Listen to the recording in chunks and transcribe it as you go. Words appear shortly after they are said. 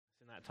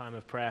that time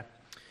of prayer.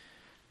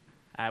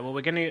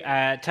 We're going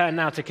to turn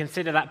now to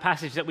consider that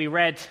passage that we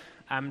read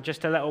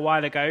just a little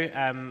while ago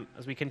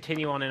as we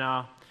continue on in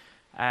our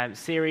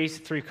series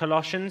through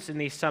Colossians in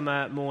these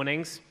summer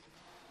mornings.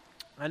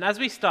 And as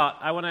we start,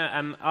 I want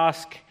to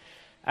ask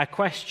a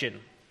question.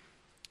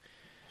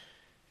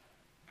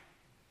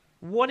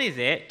 What is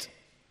it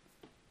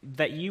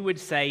that you would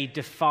say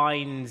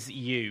defines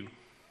you?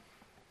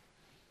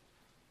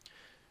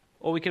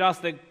 Or we could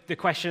ask the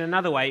question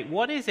another way.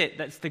 What is it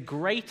that's the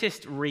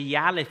greatest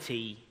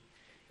reality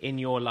in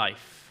your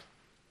life?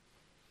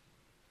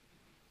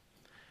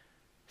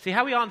 See,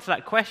 how we answer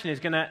that question is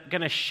going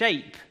to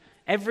shape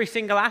every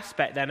single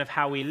aspect then of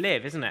how we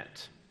live, isn't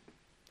it?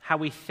 How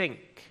we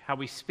think, how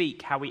we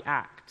speak, how we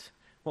act,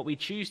 what we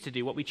choose to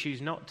do, what we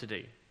choose not to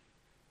do.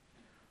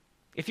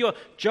 If your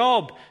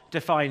job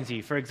defines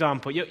you, for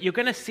example, you're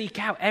going to seek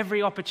out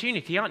every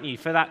opportunity, aren't you,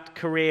 for that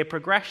career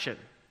progression.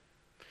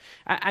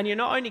 And you're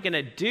not only going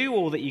to do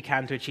all that you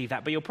can to achieve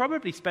that, but you'll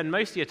probably spend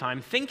most of your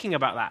time thinking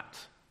about that.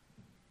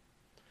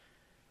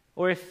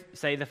 Or if,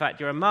 say, the fact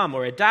you're a mum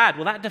or a dad,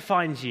 well, that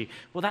defines you.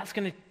 Well, that's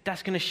going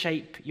to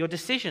shape your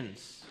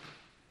decisions.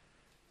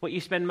 What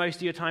you spend most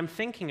of your time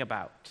thinking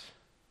about.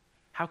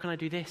 How can I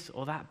do this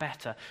or that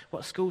better?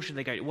 What school should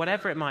they go to?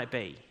 Whatever it might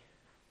be.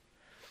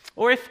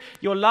 Or if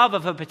your love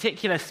of a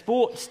particular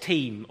sports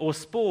team or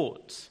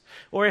sport,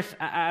 or if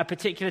a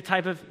particular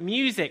type of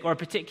music or a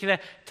particular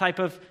type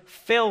of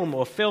film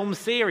or film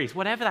series,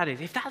 whatever that is,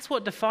 if that's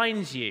what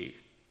defines you,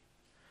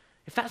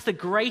 if that's the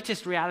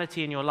greatest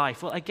reality in your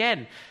life, well,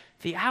 again,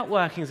 the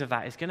outworkings of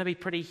that is going to be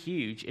pretty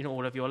huge in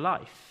all of your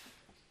life.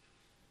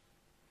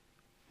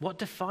 What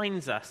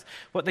defines us,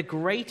 what the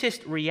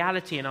greatest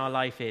reality in our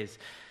life is,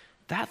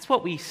 that's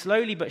what we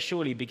slowly but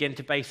surely begin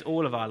to base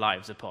all of our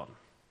lives upon.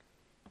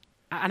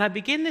 And I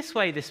begin this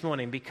way this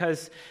morning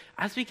because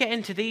as we get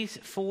into these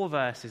 4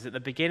 verses at the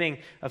beginning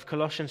of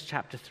Colossians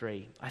chapter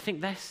 3, I think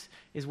this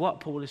is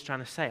what Paul is trying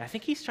to say. I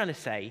think he's trying to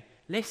say,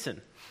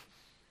 listen,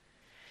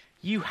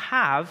 you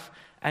have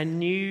a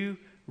new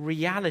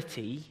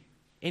reality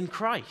in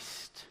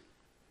Christ.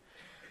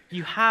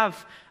 You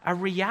have a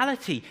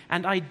reality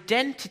and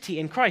identity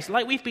in Christ,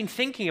 like we've been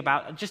thinking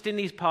about just in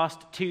these past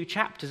 2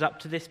 chapters up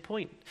to this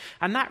point.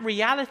 And that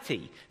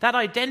reality, that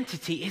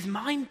identity is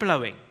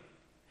mind-blowing.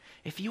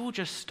 If you will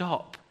just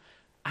stop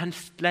and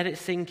let it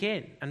sink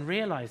in and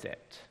realize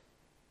it.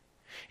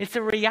 It's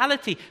a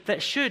reality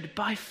that should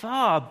by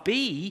far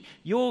be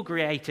your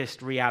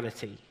greatest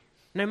reality.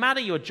 No matter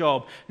your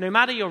job, no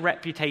matter your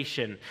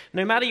reputation,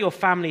 no matter your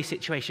family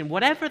situation,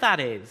 whatever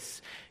that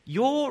is,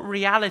 your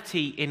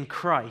reality in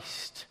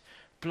Christ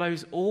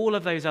blows all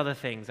of those other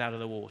things out of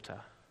the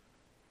water.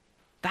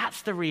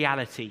 That's the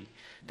reality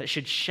that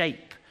should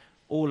shape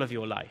all of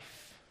your life.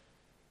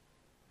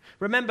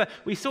 Remember,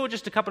 we saw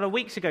just a couple of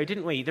weeks ago,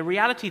 didn't we? The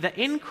reality that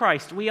in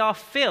Christ we are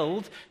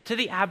filled to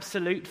the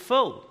absolute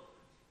full.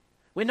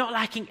 We're not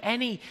lacking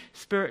any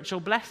spiritual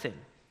blessing.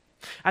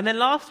 And then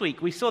last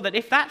week we saw that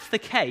if that's the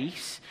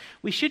case,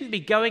 we shouldn't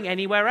be going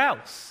anywhere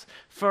else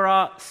for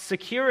our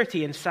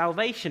security and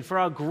salvation, for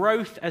our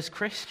growth as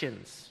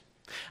Christians.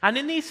 And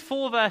in these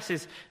 4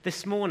 verses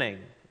this morning,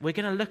 we're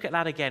going to look at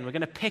that again. We're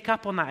going to pick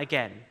up on that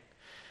again.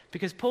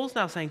 Because Paul's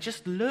now saying,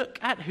 just look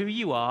at who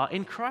you are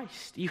in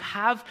Christ. You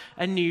have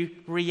a new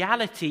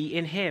reality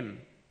in him.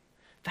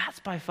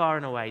 That's by far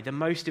and away the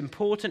most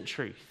important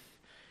truth.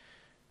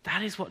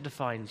 That is what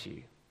defines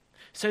you.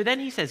 So then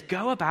he says,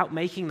 go about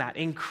making that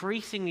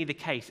increasingly the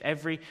case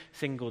every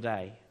single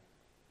day.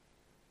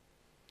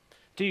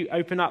 Do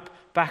open up,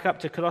 back up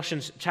to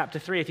Colossians chapter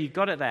 3 if you've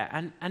got it there.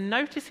 And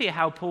notice here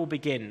how Paul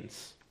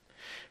begins,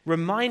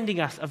 reminding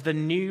us of the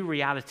new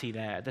reality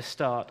there at the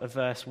start of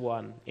verse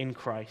 1 in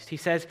Christ. He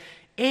says,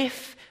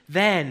 if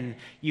then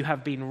you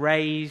have been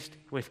raised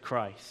with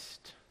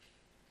Christ.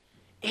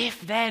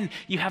 If then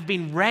you have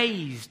been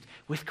raised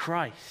with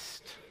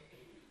Christ.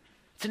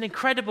 It's an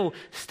incredible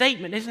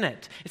statement, isn't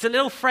it? It's a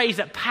little phrase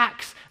that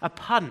packs a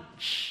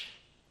punch.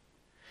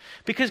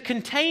 Because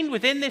contained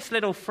within this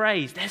little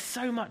phrase, there's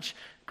so much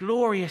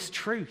glorious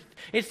truth.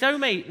 It so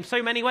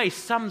many ways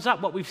sums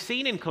up what we've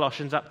seen in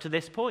Colossians up to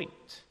this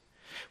point.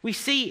 We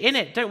see in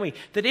it, don't we,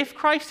 that if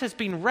Christ has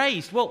been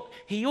raised, well,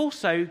 he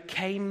also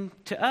came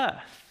to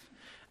earth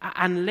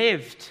and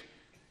lived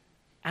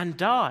and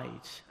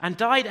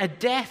died a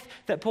death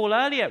that Paul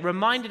earlier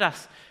reminded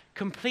us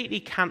completely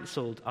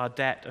cancelled our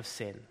debt of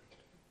sin,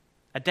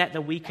 a debt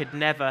that we could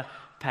never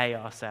pay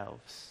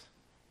ourselves.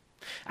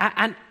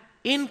 And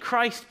in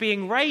Christ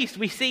being raised,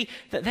 we see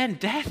that then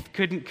death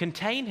couldn't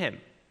contain him,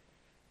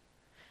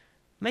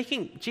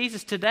 making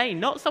Jesus today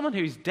not someone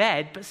who's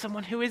dead, but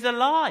someone who is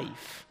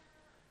alive.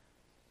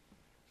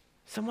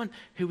 Someone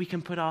who we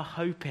can put our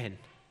hope in.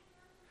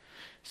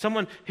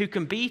 Someone who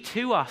can be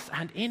to us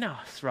and in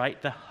us,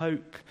 right, the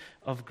hope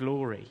of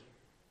glory.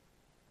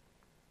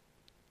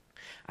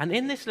 And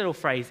in this little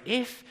phrase,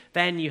 if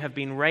then you have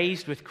been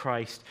raised with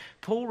Christ,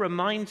 Paul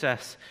reminds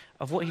us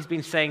of what he's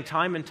been saying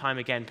time and time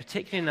again,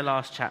 particularly in the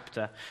last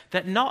chapter,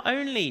 that not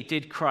only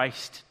did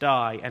Christ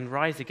die and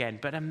rise again,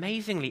 but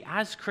amazingly,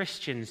 as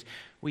Christians,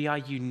 we are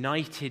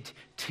united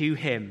to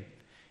him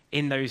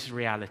in those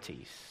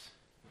realities.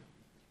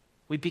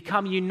 We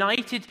become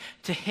united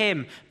to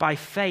him by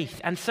faith.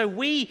 And so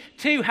we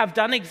too have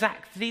done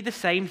exactly the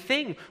same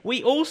thing.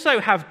 We also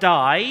have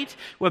died,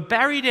 were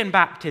buried in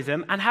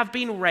baptism, and have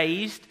been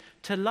raised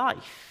to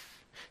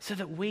life. So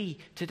that we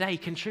today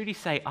can truly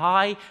say,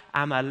 I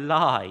am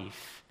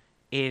alive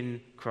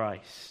in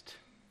Christ.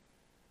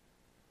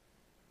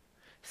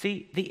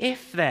 See, the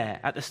if there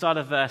at the start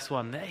of verse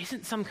 1, there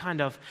isn't some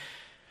kind of,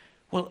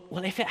 well,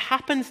 if it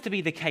happens to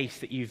be the case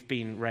that you've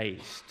been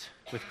raised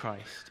with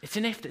Christ, it's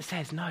an if that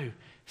says, no,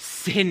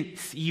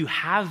 since you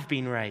have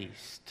been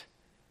raised.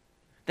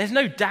 There's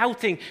no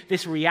doubting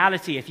this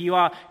reality if you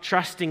are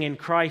trusting in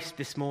Christ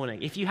this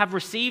morning. If you have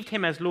received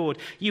him as Lord,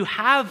 you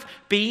have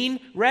been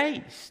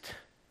raised.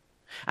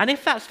 And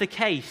if that's the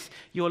case,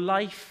 your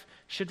life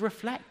should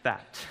reflect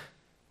that.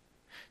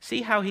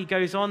 See how he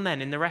goes on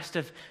then in the rest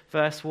of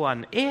verse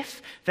 1.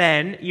 If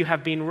then you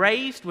have been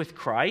raised with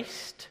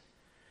Christ,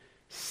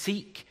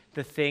 seek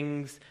the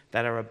things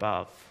that are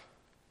above.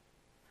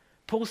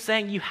 Paul's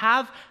saying you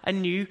have a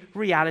new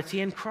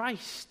reality in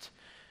Christ.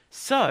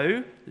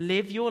 So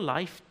live your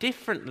life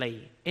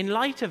differently in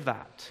light of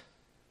that.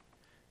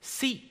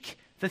 Seek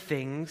the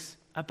things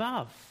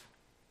above.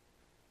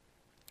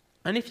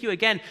 And if you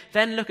again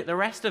then look at the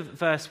rest of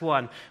verse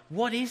 1,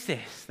 what is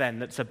this then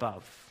that's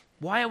above?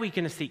 Why are we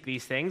going to seek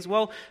these things?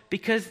 Well,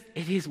 because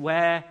it is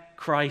where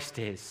Christ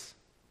is.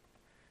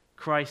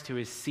 Christ who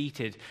is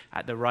seated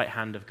at the right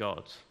hand of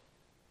God.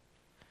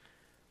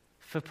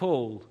 For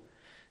Paul,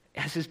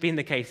 as has been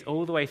the case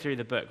all the way through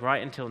the book,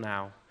 right until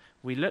now,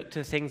 we look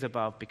to things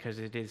above because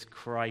it is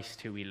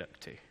Christ who we look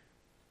to.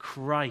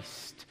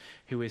 Christ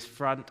who is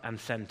front and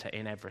center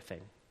in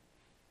everything.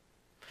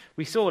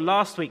 We saw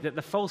last week that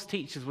the false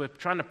teachers were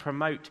trying to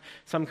promote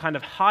some kind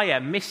of higher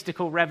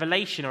mystical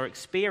revelation or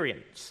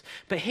experience.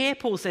 But here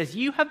Paul says,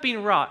 you have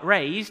been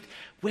raised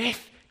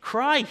with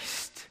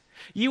Christ.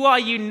 You are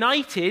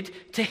united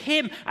to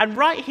him. And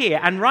right here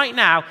and right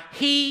now,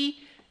 he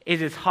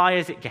is as high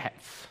as it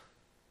gets.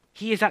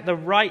 He is at the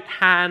right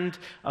hand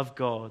of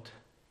God,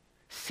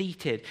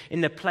 seated in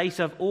the place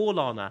of all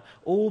honor,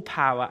 all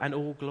power, and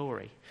all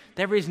glory.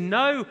 There is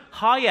no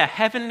higher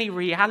heavenly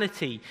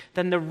reality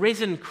than the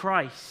risen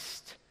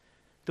Christ,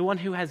 the one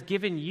who has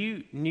given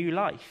you new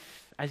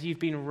life as you've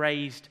been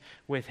raised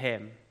with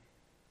him.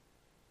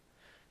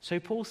 So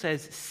Paul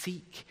says,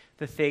 seek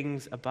the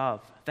things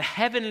above, the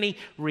heavenly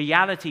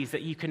realities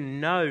that you can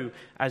know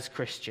as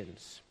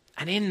Christians.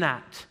 And in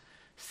that,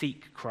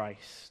 seek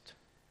Christ.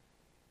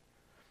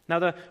 Now,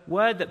 the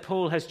word that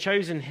Paul has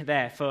chosen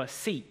there for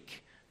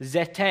seek,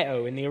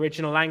 zeteo in the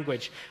original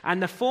language,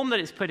 and the form that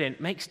it's put in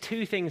makes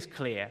two things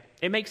clear.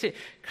 It makes it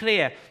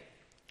clear,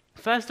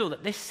 first of all,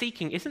 that this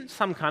seeking isn't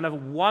some kind of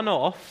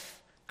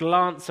one-off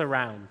glance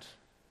around.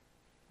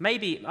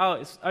 Maybe,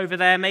 it's over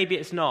there, maybe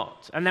it's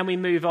not, and then we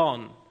move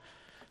on.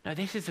 No,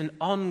 this is an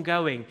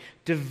ongoing,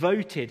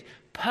 devoted,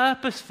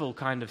 purposeful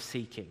kind of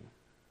seeking.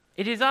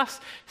 It is us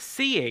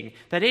seeing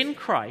that in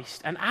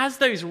Christ, and as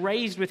those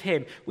raised with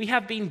him, we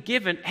have been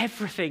given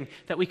everything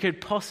that we could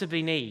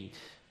possibly need.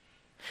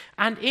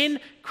 And in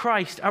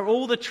Christ are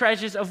all the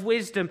treasures of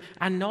wisdom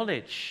and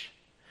knowledge.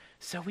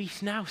 So we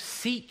now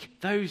seek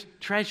those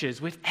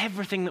treasures with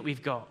everything that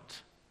we've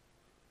got.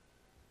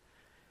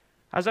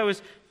 As I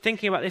was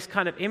thinking about this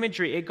kind of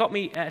imagery, it got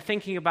me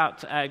thinking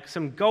about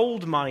some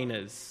gold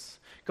miners.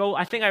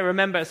 I think I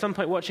remember at some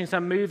point watching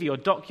some movie or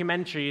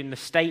documentary in the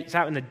States,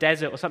 out in the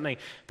desert or something.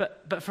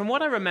 But from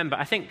what I remember,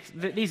 I think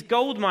that these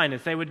gold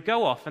miners, they would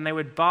go off and they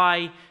would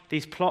buy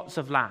these plots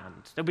of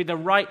land. There'd be the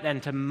right then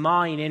to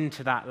mine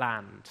into that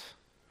land.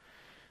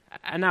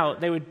 And now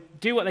they would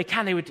do what they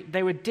can.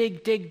 They would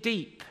dig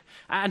deep.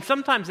 And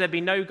sometimes there'd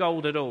be no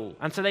gold at all.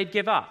 And so they'd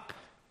give up.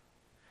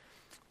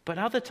 But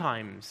other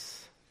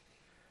times,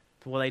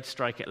 well, they'd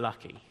strike it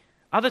lucky.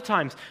 Other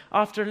times,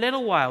 after a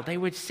little while, they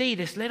would see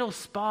this little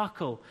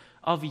sparkle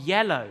of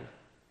yellow.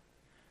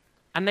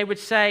 And they would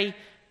say,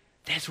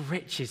 there's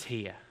riches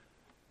here.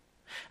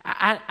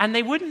 And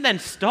they wouldn't then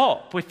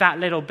stop with that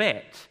little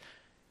bit.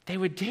 They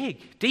would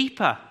dig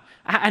deeper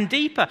and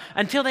deeper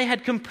until they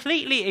had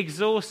completely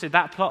exhausted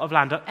that plot of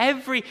land of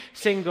every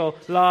single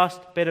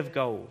last bit of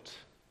gold.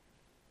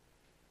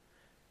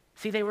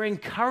 See, they were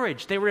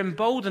encouraged, they were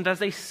emboldened as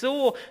they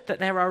saw that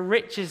there are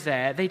riches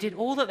there. They did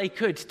all that they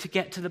could to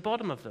get to the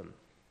bottom of them.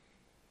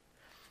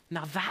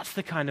 Now that's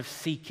the kind of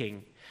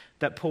seeking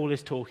that Paul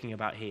is talking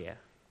about here.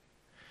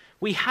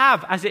 We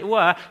have, as it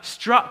were,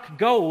 struck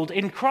gold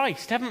in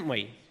Christ, haven't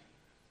we?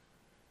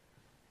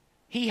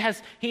 He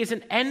is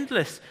an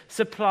endless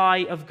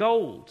supply of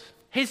gold.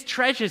 His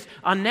treasures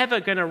are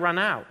never going to run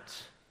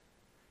out.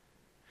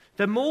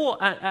 The more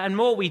and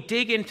more we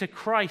dig into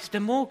Christ, the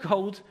more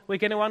gold we're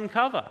going to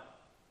uncover.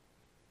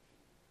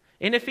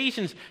 In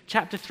Ephesians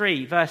chapter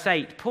 3, verse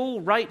 8, Paul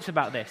writes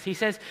about this. He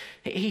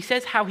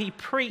says how he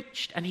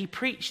preached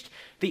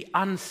the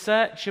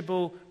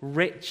unsearchable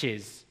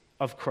riches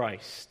of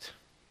Christ.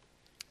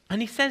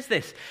 And he says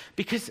this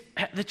because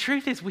the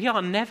truth is we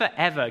are never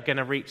ever going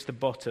to reach the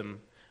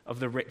bottom of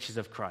the riches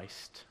of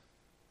Christ.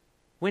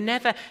 We're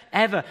never,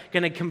 ever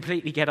going to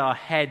completely get our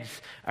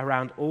heads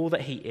around all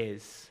that he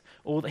is,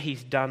 all that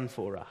he's done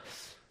for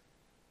us.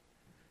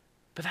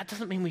 But that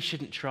doesn't mean we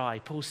shouldn't try.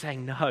 Paul's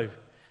saying, no,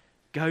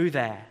 go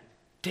there,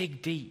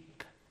 dig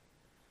deep.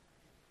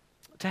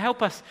 To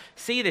help us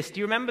see this, do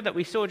you remember that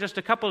we saw just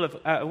a couple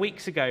of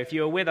weeks ago, if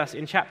you were with us,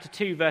 in chapter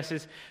 2,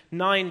 verses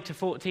 9 to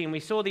 14, we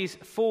saw these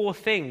 4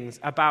 things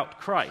about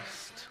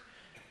Christ.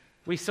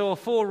 We saw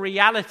 4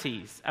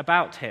 realities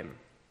about him.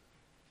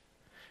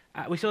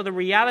 We saw the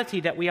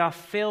reality that we are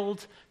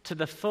filled to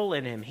the full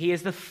in him. He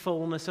is the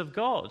fullness of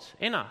God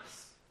in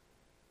us.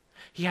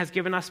 He has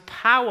given us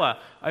power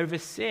over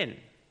sin.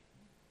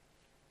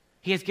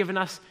 He has given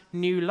us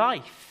new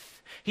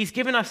life. He's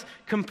given us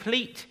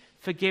complete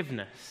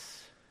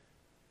forgiveness.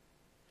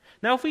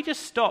 Now, if we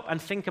just stop and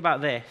think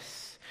about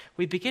this,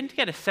 we begin to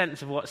get a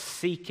sense of what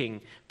seeking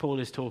Paul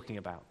is talking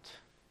about.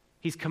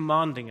 He's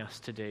commanding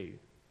us to do.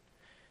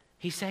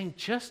 He's saying,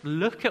 just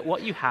look at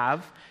what you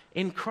have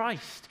in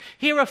Christ.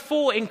 Here are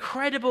 4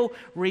 incredible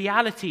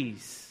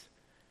realities.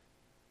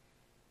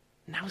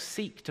 Now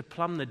seek to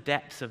plumb the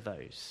depths of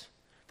those.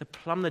 To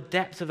plumb the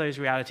depths of those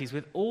realities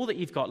with all that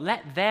you've got.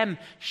 Let them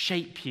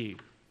shape you.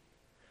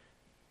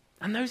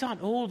 And those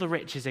aren't all the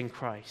riches in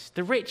Christ.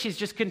 The riches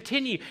just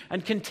continue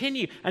and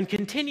continue and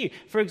continue.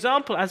 For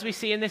example, as we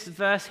see in this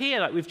verse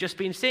here, like we've just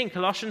been seeing,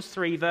 Colossians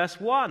 3, verse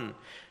 1.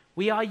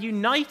 We are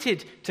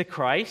united to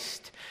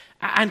Christ,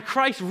 and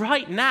Christ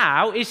right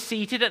now is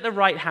seated at the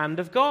right hand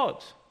of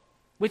God,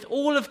 with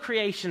all of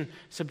creation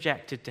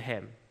subjected to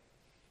him.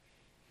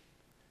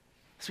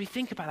 So we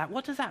think about that.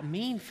 What does that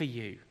mean for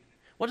you?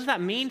 What does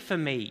that mean for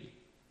me?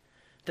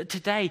 That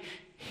today,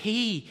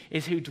 he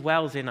is who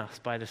dwells in us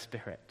by the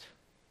Spirit.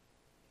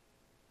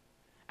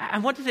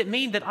 And what does it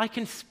mean that I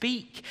can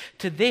speak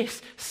to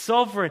this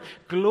sovereign,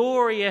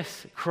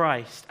 glorious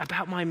Christ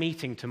about my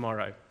meeting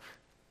tomorrow?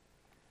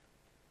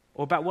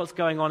 Or about what's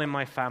going on in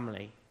my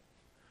family?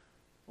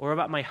 Or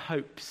about my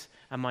hopes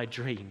and my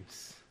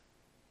dreams?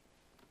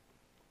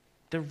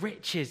 The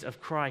riches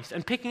of Christ.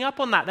 And picking up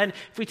on that, then,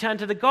 if we turn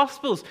to the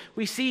Gospels,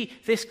 we see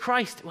this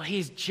Christ, well, he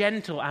is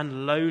gentle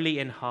and lowly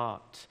in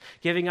heart,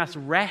 giving us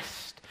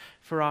rest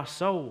for our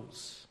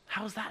souls.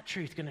 How's that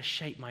truth going to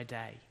shape my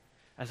day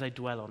as I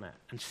dwell on it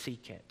and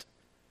seek it?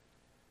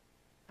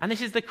 And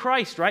this is the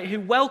Christ, right, who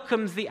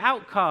welcomes the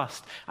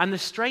outcast and the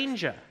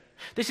stranger.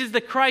 This is the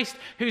Christ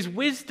whose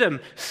wisdom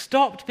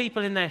stopped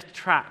people in their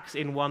tracks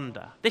in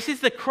wonder. This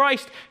is the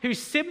Christ whose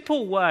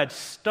simple words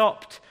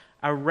stopped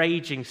a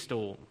raging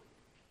storm.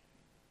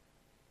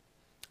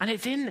 And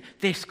it's in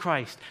this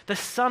Christ, the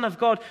Son of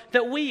God,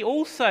 that we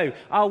also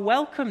are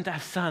welcomed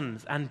as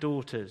sons and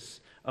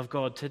daughters of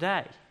God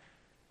today.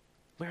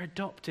 We're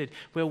adopted,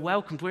 we're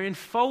welcomed, we're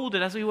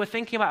enfolded, as we were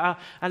thinking about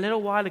a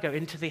little while ago,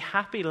 into the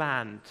happy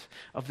land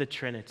of the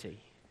Trinity.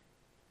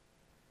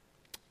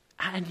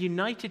 And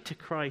united to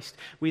Christ,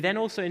 we then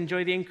also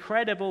enjoy the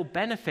incredible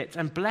benefits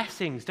and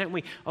blessings, don't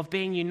we, of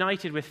being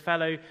united with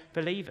fellow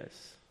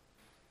believers.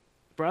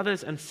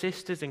 Brothers and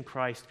sisters in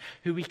Christ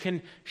who we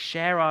can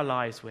share our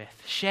lives with,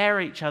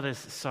 share each other's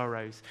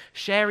sorrows,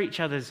 share each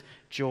other's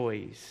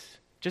joys,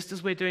 just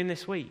as we're doing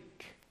this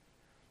week.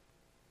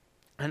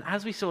 And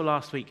as we saw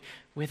last week,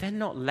 we're then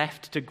not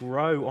left to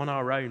grow on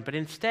our own, but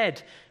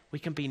instead we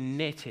can be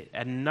knitted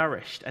and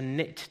nourished and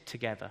knit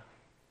together,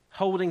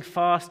 holding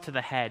fast to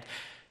the head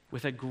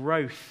with a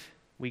growth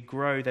we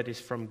grow that is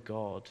from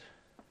God.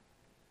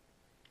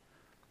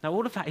 Now,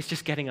 all of that is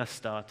just getting us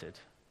started.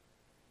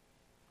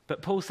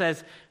 But Paul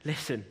says,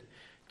 listen,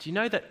 do you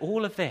know that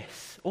all of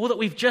this, all that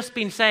we've just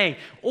been saying,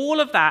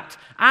 all of that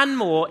and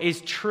more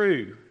is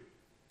true,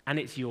 and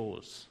it's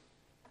yours.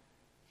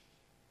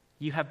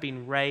 You have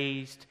been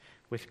raised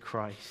with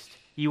Christ.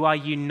 You are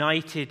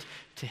united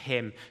to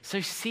him.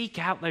 So seek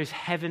out those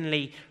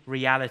heavenly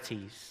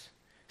realities.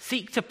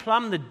 Seek to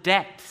plumb the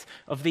depths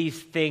of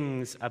these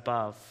things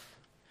above,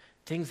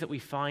 things that we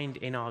find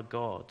in our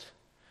God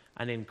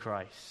and in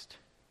Christ.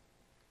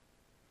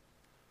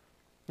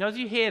 Now, as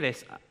you hear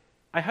this,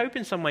 I hope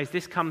in some ways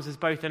this comes as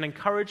both an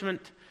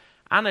encouragement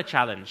and a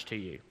challenge to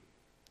you.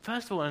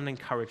 First of all, an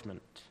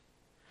encouragement.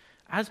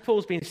 As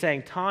Paul's been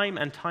saying time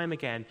and time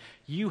again,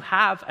 you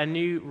have a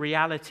new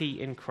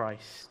reality in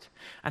Christ.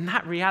 And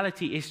that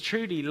reality is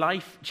truly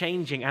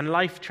life-changing and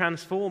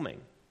life-transforming.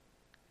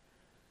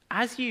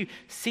 As you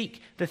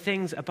seek the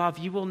things above,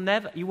 you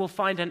will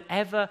find an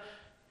ever,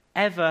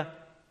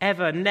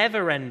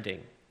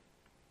 never-ending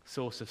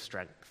source of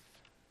strength.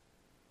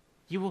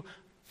 You will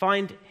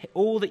find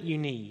all that you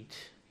need.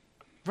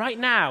 Right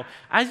now,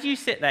 as you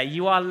sit there,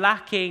 you are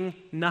lacking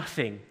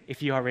nothing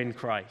if you are in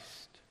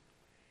Christ.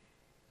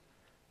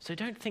 So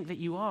don't think that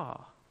you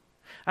are.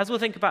 As we'll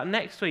think about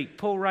next week,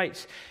 Paul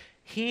writes,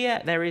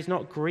 here there is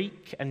not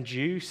Greek and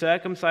Jew,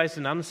 circumcised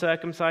and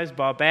uncircumcised,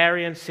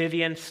 barbarian,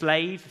 Scythian,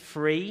 slave,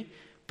 free,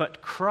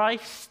 but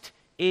Christ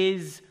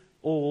is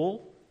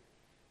all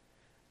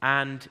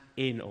and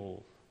in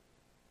all.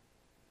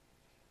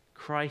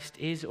 Christ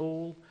is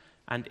all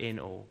and in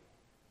all.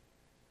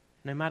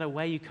 No matter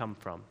where you come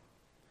from,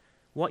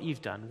 what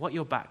you've done, what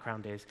your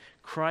background is,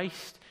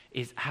 Christ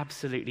is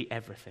absolutely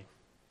everything.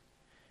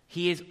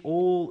 He is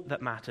all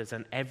that matters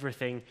and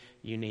everything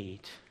you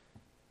need.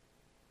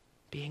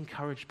 Be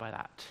encouraged by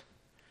that.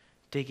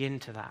 Dig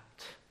into that.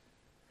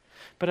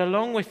 But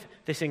along with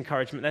this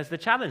encouragement, there's the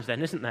challenge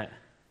then, isn't there?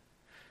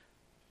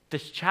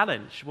 This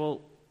challenge,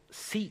 well,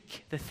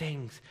 seek the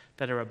things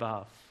that are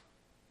above.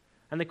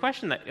 And the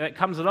question that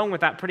comes along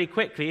with that pretty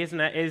quickly, isn't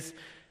it,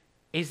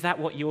 is that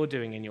what you're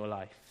doing in your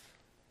life?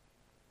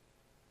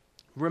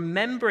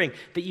 Remembering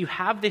that you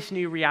have this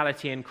new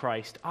reality in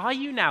Christ, are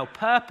you now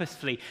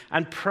purposefully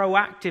and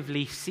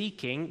proactively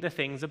seeking the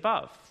things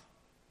above?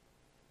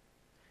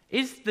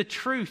 Is the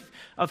truth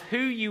of who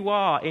you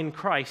are in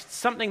Christ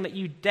something that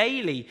you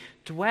daily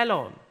dwell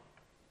on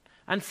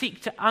and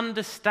seek to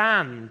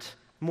understand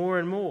more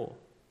and more?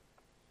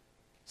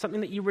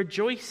 Something that you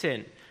rejoice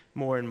in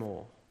more and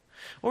more?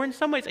 Or in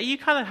some ways, are you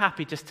kind of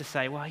happy just to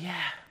say, well,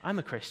 yeah, I'm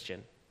a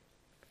Christian.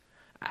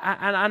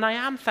 And I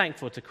am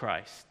thankful to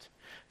Christ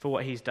for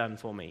what he's done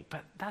for me.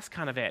 But that's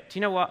kind of it. Do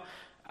you know what?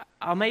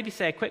 I'll maybe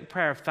say a quick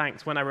prayer of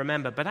thanks when I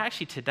remember, but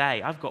actually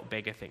today I've got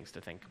bigger things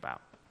to think about.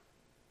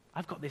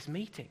 I've got this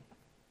meeting.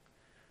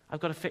 I've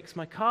got to fix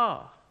my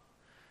car.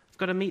 I've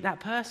got to meet that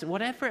person,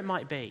 whatever it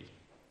might be.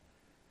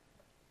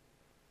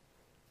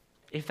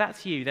 If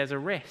that's you, there's a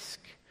risk.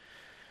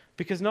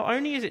 Because not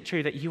only is it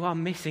true that you are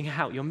missing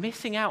out, you're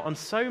missing out on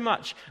so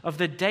much of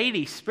the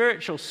daily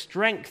spiritual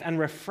strength and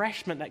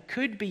refreshment that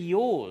could be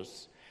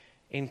yours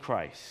in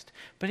Christ.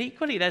 But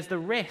equally, there's the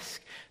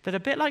risk that a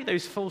bit like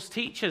those false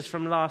teachers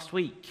from last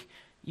week,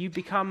 you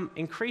become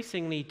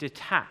increasingly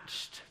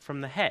detached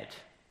from the head,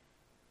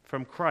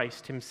 from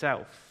Christ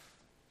himself.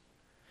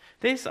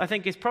 This, I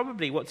think, is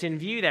probably what's in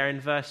view there in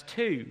verse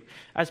 2,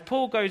 as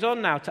Paul goes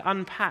on now to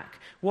unpack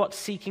what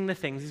seeking the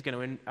things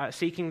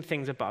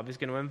above is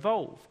going to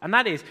involve. And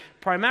that is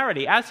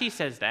primarily, as he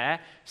says there,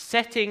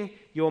 setting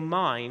your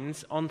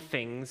minds on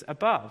things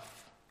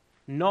above,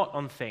 not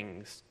on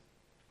things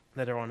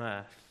that are on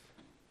earth.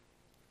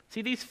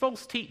 See, these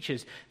false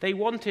teachers, they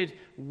wanted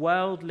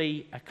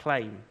worldly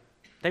acclaim.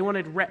 They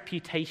wanted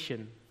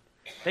reputation.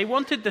 They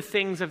wanted the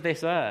things of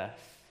this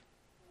earth.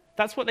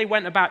 That's what they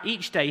went about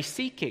each day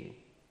seeking.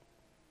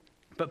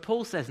 But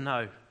Paul says,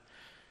 no,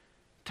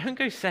 don't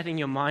go setting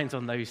your minds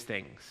on those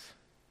things.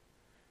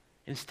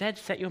 Instead,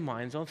 set your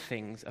minds on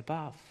things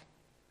above.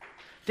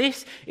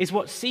 This is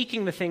what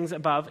seeking the things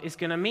above is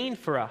going to mean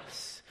for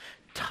us.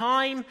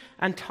 Time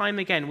and time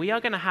again, we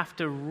are going to have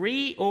to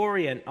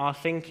reorient our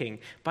thinking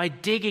by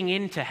digging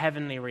into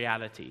heavenly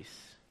realities.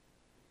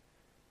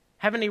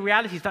 Heavenly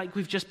realities like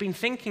we've just been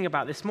thinking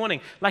about this morning,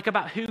 like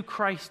about who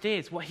Christ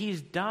is, what he's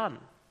done,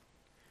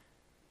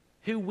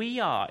 who we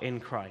are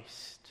in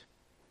Christ.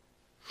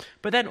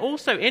 But then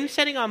also, in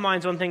setting our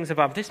minds on things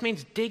above, this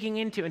means digging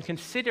into and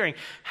considering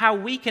how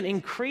we can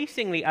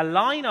increasingly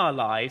align our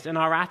lives and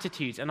our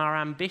attitudes and our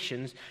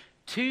ambitions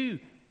to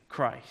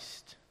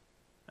Christ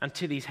and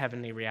to these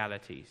heavenly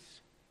realities.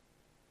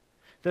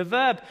 The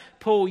verb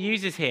Paul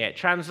uses here,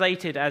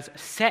 translated as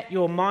set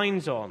your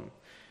minds on,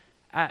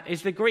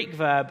 is the Greek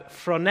verb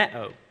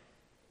phroneo.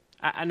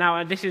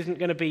 Now, this isn't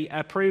going to be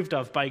approved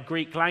of by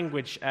Greek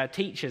language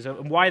teachers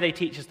and why they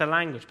teach us the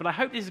language, but I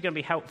hope this is going to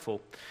be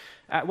helpful.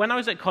 When I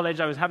was at college,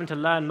 I was having to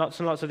learn lots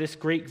and lots of this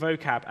Greek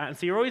vocab, and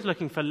so you're always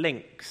looking for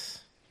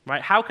links,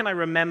 right? How can I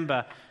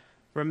remember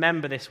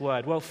this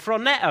word? Well,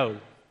 phroneo,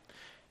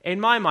 in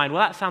my mind,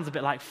 well, that sounds a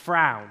bit like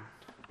frown,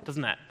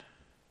 doesn't it?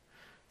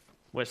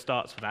 Well, it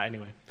starts with that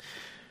anyway.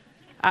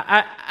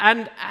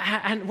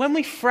 And when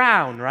we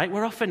frown, right,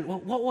 we're often, well,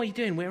 what are we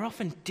doing? We're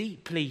often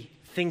deeply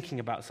thinking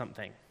about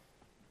something.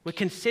 We're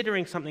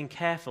considering something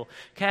carefully.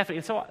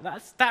 And so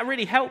that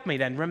really helped me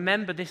then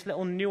remember this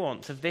little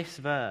nuance of this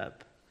verb.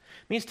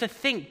 It means to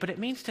think, but it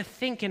means to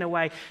think in a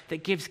way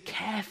that gives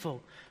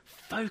careful,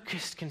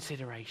 focused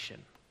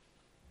consideration.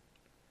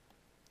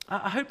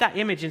 I hope that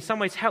image in some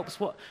ways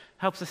helps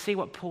us see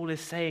what Paul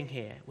is saying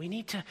here. We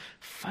need to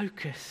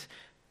focus,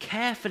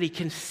 carefully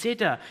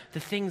consider the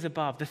things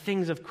above, the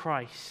things of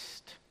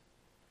Christ.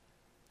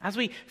 As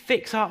we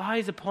fix our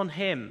eyes upon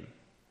him,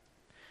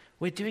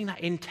 we're doing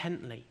that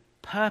intently,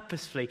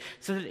 purposefully,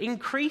 so that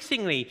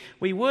increasingly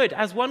we would,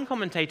 as one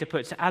commentator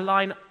puts it,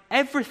 align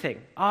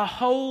everything, our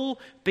whole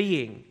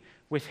being,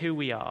 with who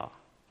we are,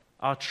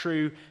 our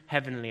true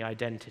heavenly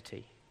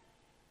identity.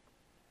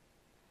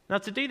 Now,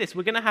 to do this,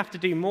 we're going to have to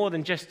do more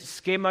than just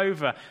skim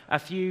over a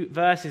few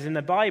verses in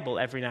the Bible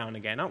every now and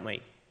again, aren't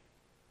we?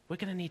 We're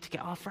going to need to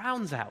get our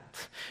frowns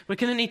out. We're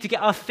going to need to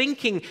get our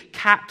thinking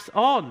caps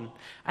on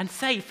and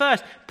say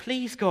first,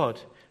 please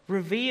God,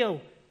 reveal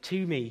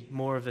to me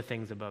more of the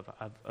things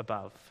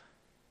above.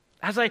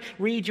 As I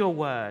read your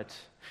word,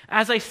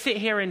 as I sit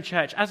here in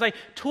church, as I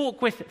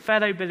talk with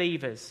fellow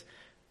believers,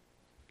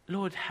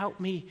 Lord, help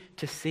me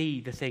to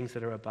see the things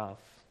that are above.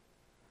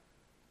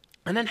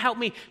 And then help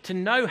me to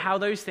know how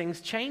those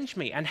things change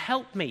me and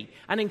help me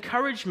and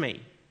encourage me.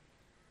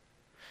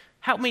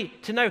 Help me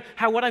to know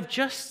how what I've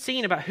just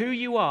seen about who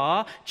you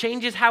are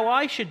changes how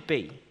I should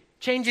be,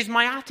 changes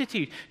my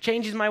attitude,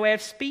 changes my way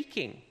of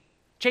speaking,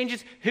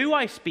 changes who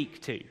I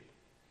speak to.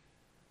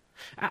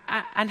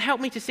 And help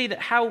me to see that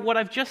how what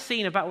I've just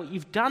seen about what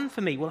you've done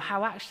for me, well,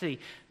 how actually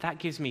that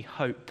gives me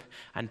hope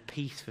and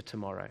peace for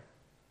tomorrow,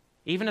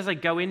 even as I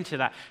go into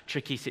that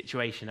tricky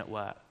situation at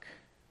work.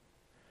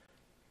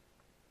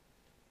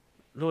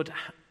 Lord,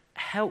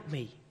 help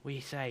me,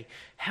 we say,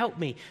 help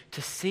me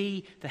to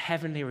see the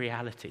heavenly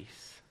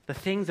realities, the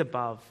things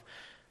above.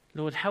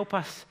 Lord, help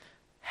us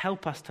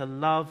to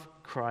love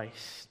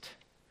Christ,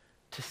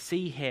 to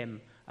see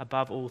him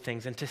above all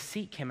things, and to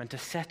seek him and to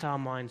set our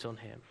minds on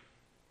him.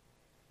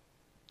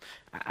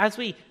 As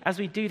we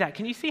do that,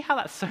 can you see how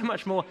that's so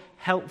much more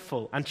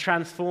helpful and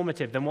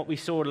transformative than what we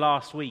saw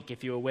last week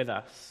if you were with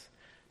us?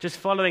 Just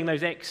following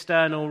those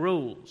external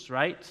rules,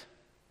 right?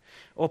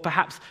 Or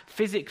perhaps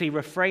physically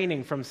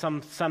refraining from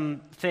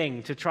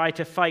something to try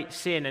to fight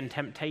sin and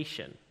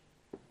temptation.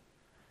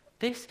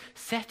 This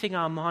setting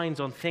our minds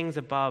on things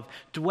above,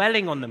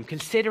 dwelling on them,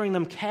 considering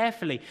them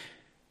carefully,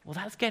 well,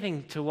 that's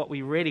getting to what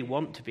we really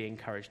want to be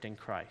encouraged in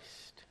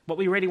Christ. What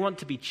we really want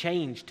to be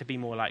changed to be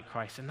more like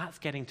Christ, and that's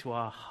getting to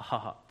our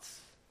hearts.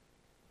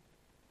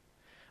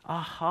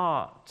 Our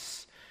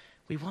hearts,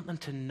 we want them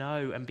to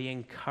know and be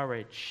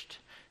encouraged,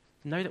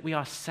 know that we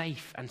are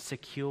safe and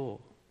secure.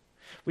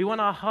 We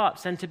want our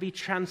hearts then to be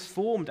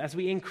transformed as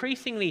we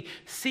increasingly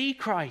see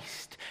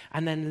Christ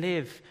and then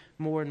live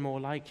more and more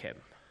like him.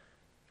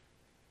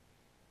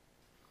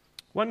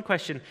 One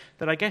question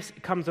that I guess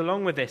comes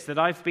along with this that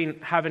I've been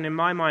having in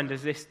my mind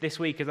as this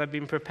week as I've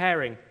been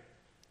preparing,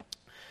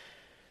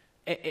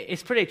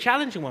 it's pretty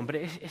challenging one, but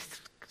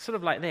it's sort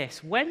of like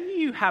this. When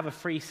you have a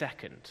free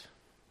second,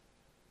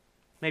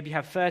 maybe you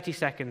have 30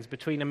 seconds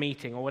between a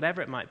meeting or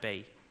whatever it might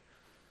be,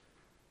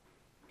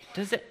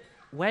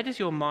 where does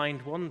your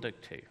mind wander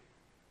to?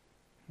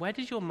 Where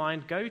does your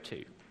mind go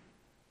to?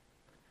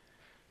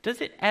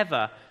 Does it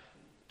ever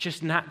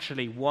just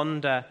naturally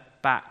wander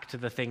back to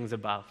the things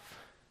above?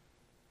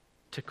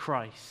 To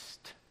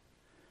Christ?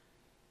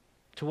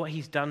 To what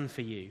he's done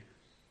for you?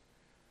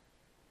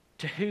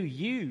 To who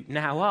you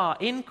now are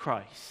in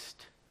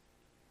Christ?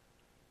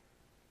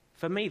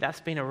 For me,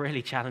 that's been a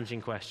really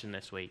challenging question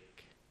this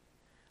week.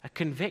 A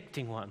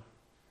convicting one.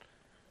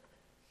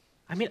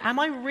 I mean, am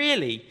I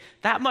really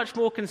that much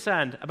more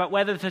concerned about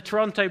whether the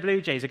Toronto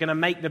Blue Jays are going to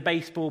make the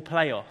baseball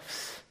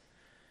playoffs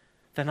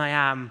than I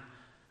am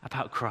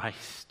about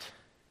Christ?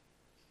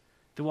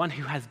 The one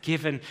who has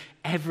given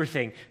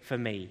everything for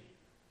me.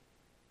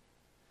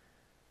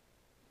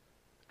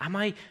 Am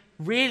I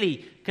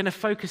really going to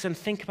focus and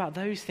think about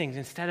those things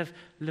instead of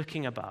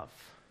looking above?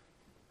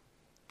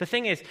 The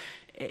thing is,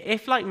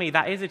 if like me,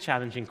 that is a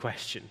challenging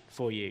question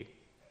for you.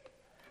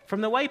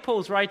 From the way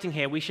Paul's writing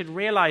here, we should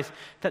realize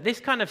that this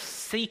kind of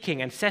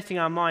seeking and setting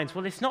our minds,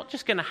 well, it's not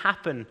just going to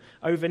happen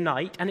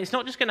overnight, and it's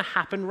not just going to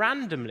happen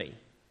randomly.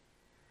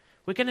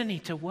 We're going to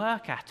need to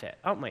work at it,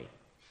 aren't we?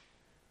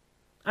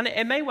 And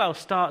it may well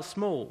start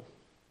small.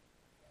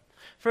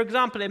 For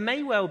example, it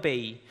may well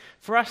be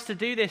for us to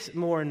do this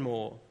more and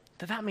more,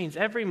 that means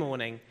every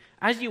morning,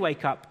 as you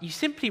wake up, you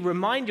simply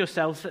remind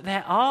yourselves that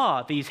there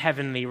are these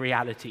heavenly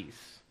realities.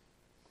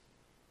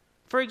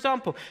 For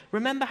example,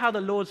 remember how the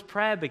Lord's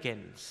Prayer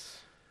begins.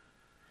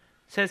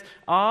 It says,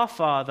 "Our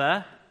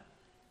Father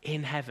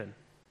in heaven,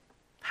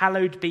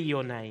 hallowed be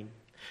your name.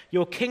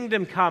 Your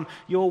kingdom come,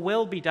 your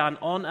will be done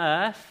on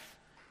earth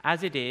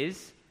as it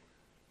is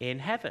in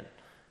heaven."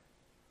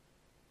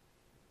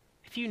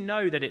 If you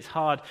know that it's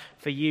hard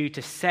for you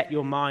to set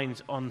your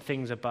minds on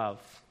things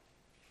above,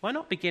 why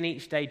not begin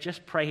each day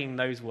just praying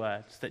those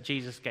words that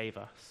Jesus gave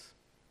us?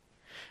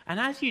 And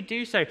as you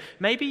do so,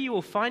 maybe you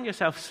will find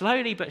yourself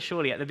slowly but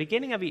surely at the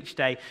beginning of each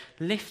day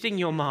lifting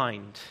your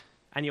mind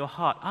and your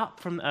heart up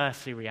from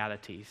earthly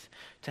realities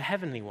to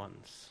heavenly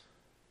ones.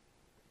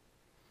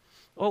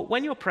 Or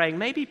when you're praying,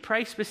 maybe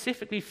pray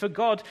specifically for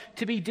God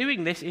to be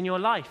doing this in your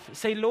life.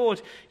 Say,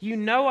 "Lord, you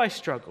know I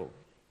struggle.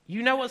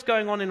 You know what's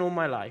going on in all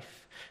my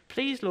life.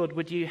 Please, Lord,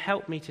 would you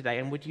help me today,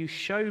 and would you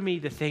show me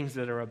the things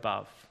that are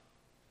above?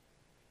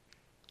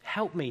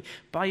 Help me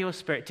by your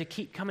Spirit to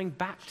keep coming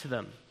back to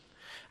them.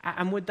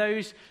 And would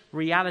those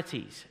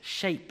realities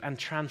shape and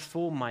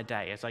transform my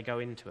day as I go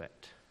into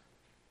it?"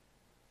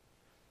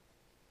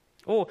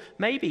 Or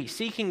maybe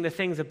seeking the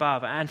things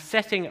above and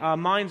setting our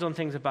minds on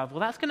things above, well,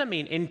 that's going to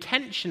mean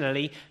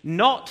intentionally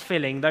not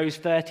filling those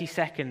 30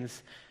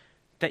 seconds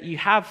that you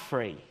have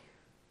free.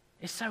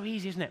 It's so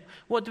easy, isn't it?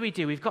 What do?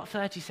 We've got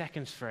 30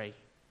 seconds free.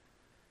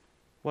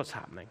 What's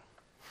happening?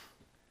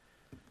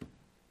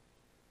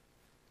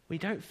 We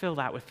don't fill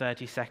that with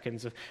 30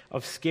 seconds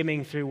of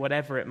skimming through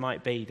whatever it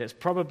might be that's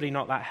probably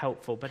not that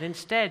helpful, but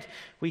instead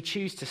we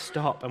choose to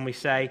stop and we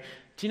say,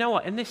 do you know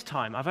what, in this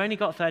time, I've only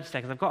got 30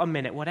 seconds, I've got a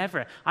minute,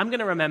 whatever, I'm going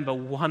to remember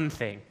one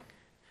thing,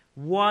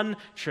 one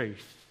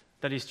truth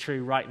that is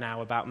true right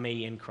now about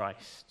me in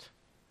Christ.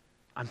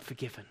 I'm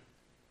forgiven.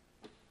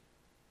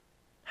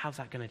 How's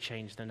that going to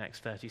change the next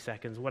 30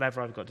 seconds,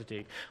 whatever I've got to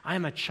do? I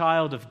am a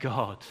child of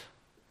God.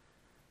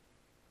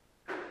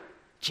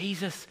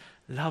 Jesus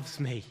loves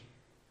me.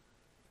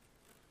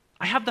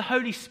 I have the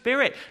Holy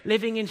Spirit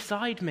living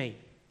inside me.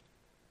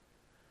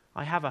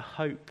 I have a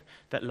hope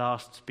that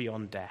lasts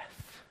beyond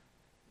death.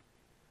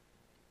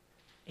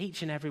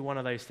 Each and every one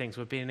of those things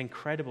would be an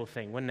incredible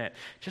thing, wouldn't it?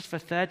 Just for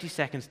 30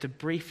 seconds to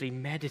briefly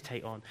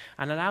meditate on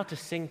and allow it to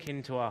sink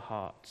into our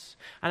hearts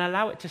and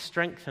allow it to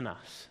strengthen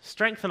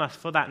us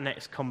for that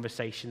next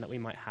conversation that we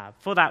might have,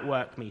 for that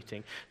work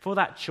meeting, for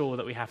that chore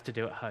that we have to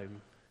do at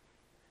home.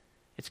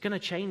 It's going to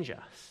change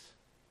us.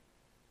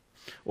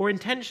 Or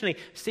intentionally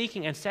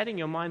seeking and setting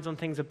your minds on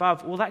things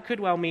above, well, that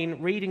could well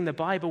mean reading the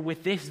Bible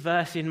with this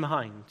verse in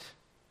mind.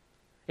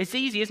 It's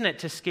easy, isn't it,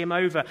 to skim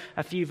over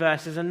a few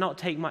verses and not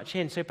take much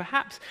in. So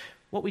perhaps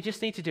what we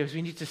just need to do is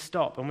we need to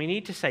stop and we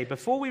need to say,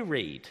 before we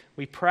read,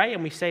 we pray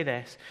and we say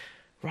this,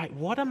 right,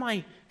 what am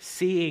I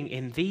seeing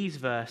in these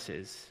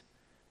verses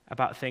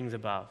about things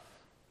above?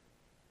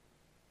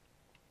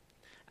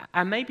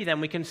 And maybe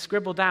then we can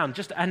scribble down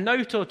just a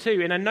note or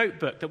two in a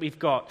notebook that we've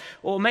got,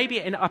 or maybe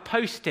in a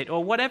Post-it,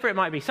 or whatever it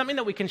might be, something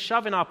that we can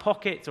shove in our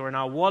pockets or in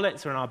our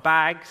wallets or in our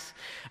bags,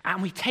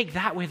 and we take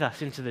that with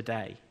us into the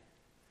day.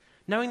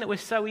 Knowing that we're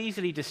so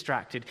easily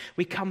distracted,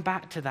 we come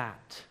back to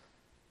that.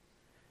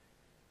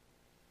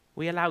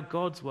 We allow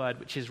God's word,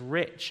 which is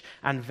rich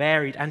and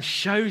varied and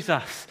shows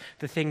us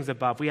the things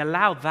above, we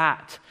allow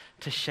that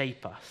to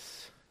shape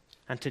us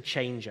and to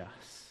change us.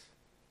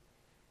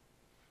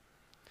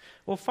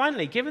 Well,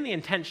 finally, given the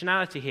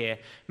intentionality here,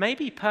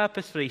 maybe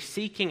purposefully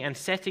seeking and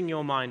setting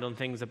your mind on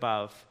things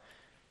above,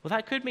 well,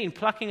 that could mean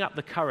plucking up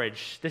the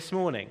courage this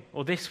morning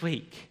or this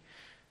week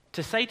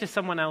to say to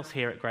someone else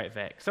here at Great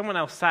Vic, someone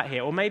else sat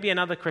here, or maybe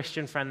another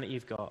Christian friend that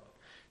you've got,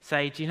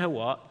 say, do you know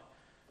what?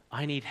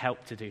 I need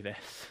help to do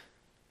this.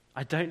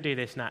 I don't do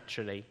this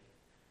naturally.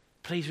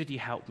 Please, would you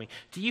help me?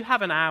 Do you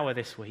have an hour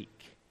this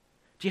week?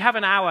 Do you have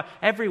an hour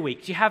every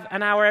week? Do you have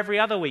an hour every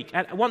other week?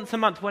 Once a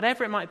month,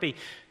 whatever it might be.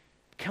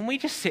 Can we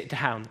just sit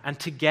down and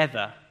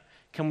together,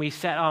 can we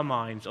set our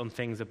minds on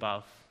things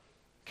above?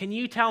 Can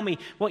you tell me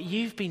what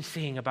you've been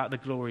seeing about the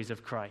glories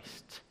of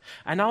Christ?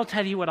 And I'll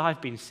tell you what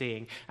I've been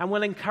seeing. And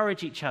we'll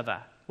encourage each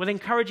other. We'll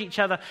encourage each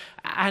other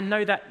and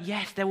know that,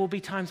 yes, there will be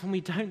times when we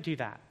don't do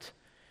that,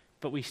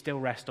 but we still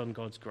rest on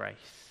God's grace.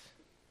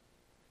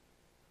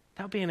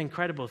 That would be an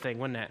incredible thing,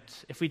 wouldn't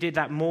it? If we did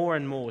that more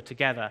and more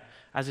together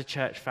as a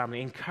church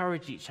family,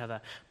 encourage each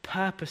other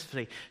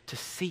purposefully to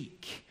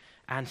seek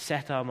and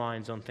set our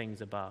minds on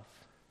things above.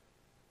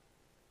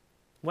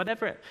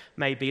 Whatever it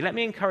may be, let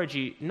me encourage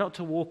you not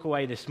to walk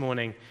away this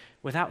morning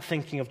without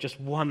thinking of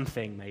just one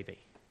thing, maybe.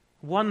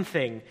 One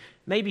thing,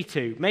 maybe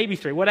two, maybe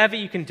three, whatever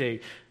you can do.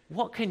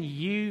 What can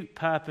you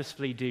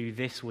purposefully do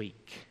this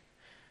week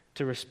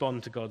to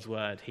respond to God's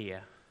word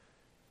here?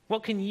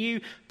 What can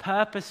you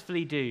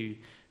purposefully do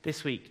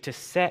this week to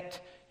set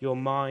your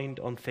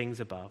mind on things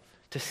above,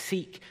 to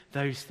seek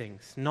those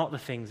things, not the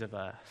things of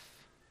earth?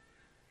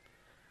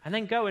 And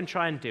then go and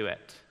try and do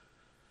it.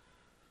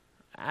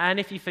 And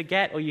if you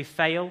forget or you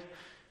fail,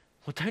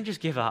 well, don't just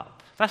give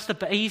up. That's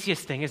the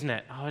easiest thing, isn't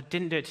it? Oh, I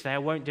didn't do it today, I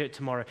won't do it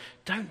tomorrow.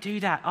 Don't do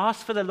that.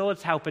 Ask for the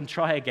Lord's help and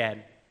try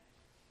again.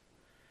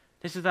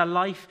 This is a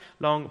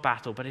lifelong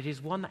battle, but it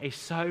is one that is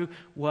so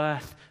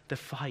worth the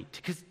fight.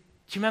 Because do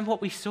you remember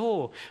what we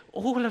saw?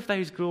 All of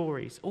those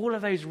glories, all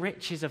of those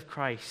riches of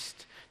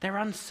Christ, they're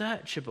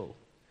unsearchable.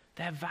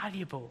 They're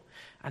valuable,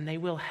 and they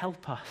will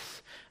help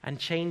us and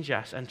change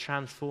us and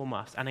transform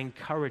us and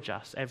encourage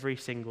us every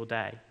single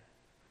day.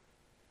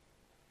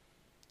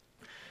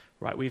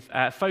 Right, we've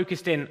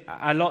focused in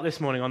a lot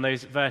this morning on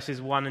those verses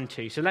 1 and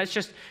 2. So let's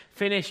just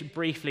finish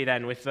briefly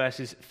then with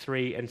verses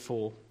 3 and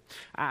 4.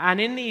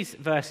 And in these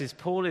verses,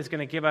 Paul is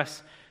going to give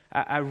us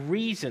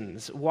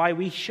reasons why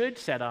we should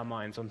set our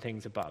minds on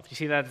things above. You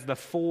see, there's the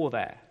 4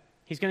 there.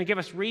 He's going to give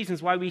us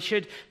reasons why we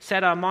should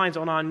set our minds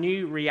on our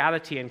new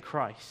reality in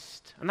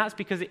Christ. And that's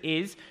because it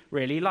is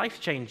really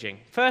life-changing.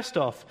 First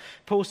off,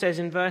 Paul says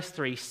in verse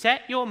 3,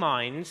 set your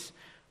minds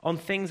on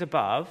things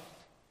above,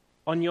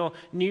 on your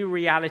new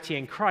reality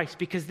in Christ,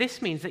 because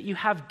this means that you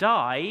have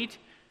died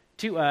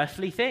to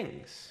earthly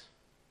things.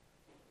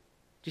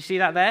 Do you see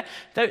that there?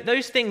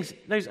 Those things,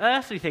 those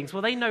earthly things,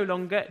 well, they no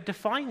longer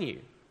define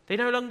you. They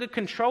no longer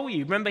control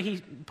you. Remember,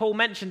 Paul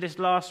mentioned this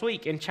last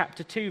week in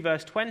chapter 2,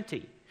 verse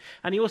 20.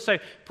 And he also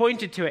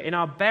pointed to it in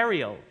our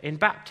burial, in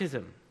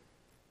baptism.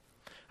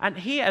 And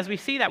here, as we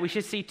see that, we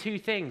should see 2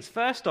 things.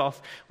 First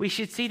off, we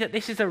should see that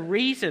this is a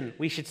reason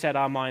we should set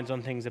our minds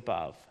on things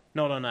above,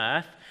 not on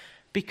earth.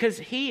 Because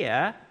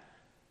here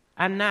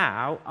and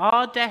now,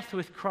 our death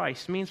with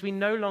Christ means we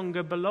no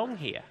longer belong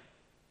here.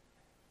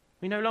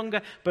 We no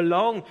longer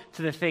belong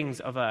to the things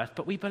of earth,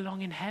 but we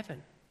belong in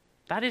heaven.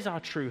 That is our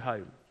true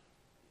home.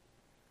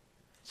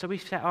 So we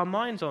set our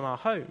minds on our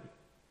home.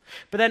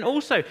 But then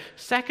also,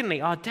 secondly,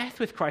 our death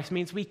with Christ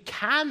means we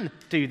can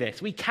do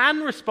this. We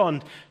can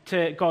respond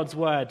to God's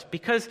word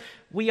because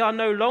we are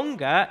no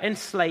longer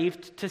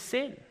enslaved to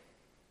sin.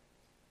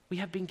 We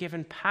have been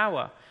given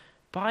power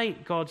by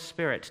God's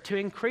Spirit to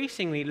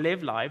increasingly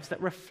live lives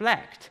that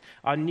reflect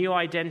our new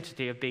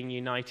identity of being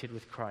united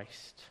with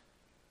Christ.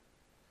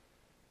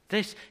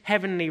 this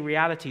heavenly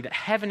reality that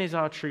heaven is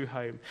our true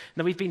home, and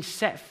that we've been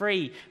set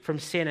free from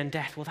sin and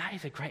death, well, that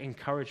is a great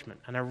encouragement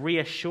and a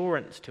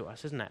reassurance to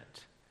us, isn't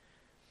it?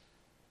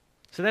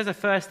 So there's a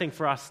first thing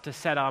for us to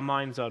set our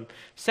minds on.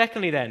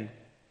 Secondly then,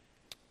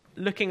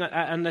 looking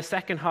at the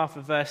second half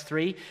of verse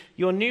 3,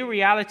 your new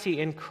reality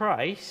in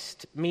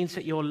Christ means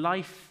that your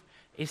life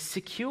is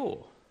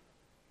secure.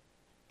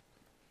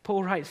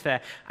 Paul writes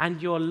there,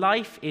 and your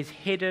life is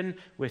hidden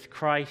with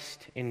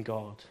Christ in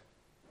God.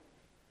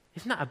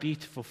 Isn't that a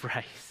beautiful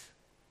phrase?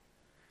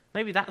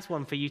 Maybe that's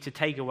one for you to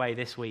take away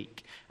this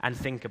week and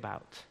think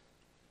about.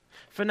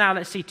 For now,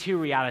 let's see two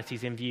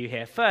realities in view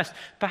here. First,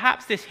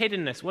 perhaps this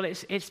hiddenness, well,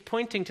 it's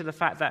pointing to the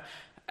fact that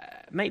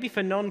maybe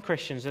for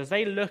non-Christians, as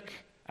they look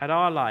at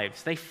our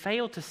lives, they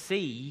fail to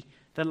see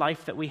the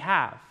life that we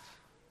have.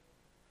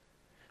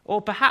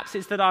 Or perhaps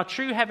it's that our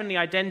true heavenly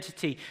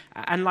identity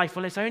and life,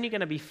 well, it's only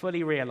going to be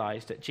fully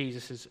realized at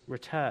Jesus'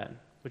 return,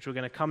 which we're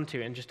going to come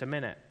to in just a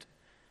minute.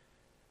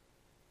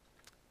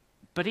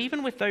 But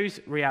even with those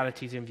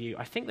realities in view,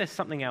 I think there's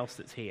something else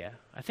that's here.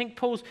 I think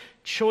Paul's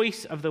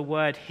choice of the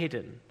word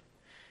hidden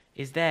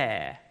is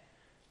there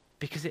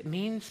because it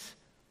means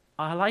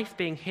our life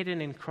being hidden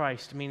in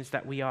Christ means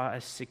that we are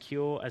as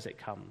secure as it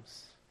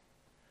comes.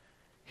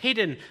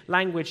 Hidden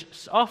language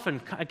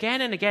often,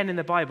 again and again in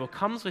the Bible,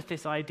 comes with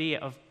this idea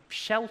of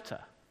shelter,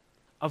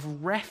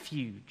 of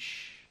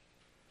refuge.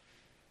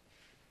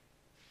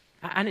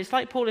 And it's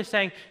like Paul is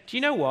saying, do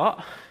you know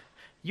what?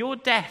 Your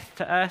death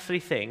to earthly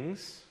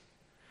things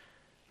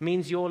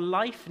means your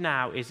life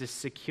now is as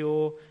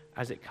secure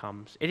as it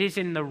comes. It is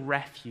in the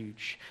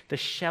refuge, the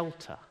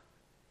shelter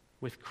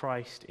with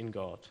Christ in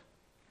God.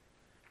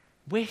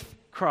 With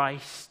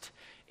Christ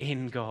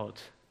in God.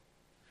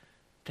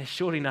 There's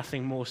surely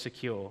nothing more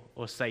secure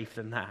or safe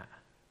than that.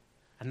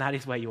 And that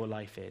is where your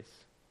life is.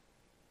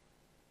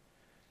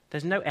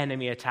 There's no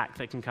enemy attack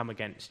that can come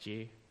against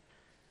you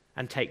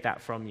and take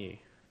that from you.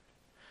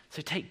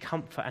 So take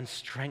comfort and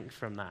strength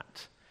from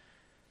that.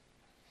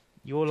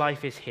 Your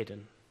life is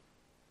hidden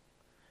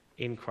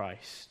in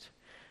Christ.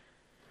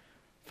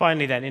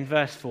 Finally then, in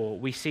verse 4,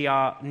 we see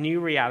our new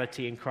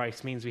reality in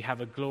Christ means we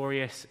have a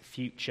glorious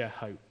future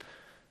hope.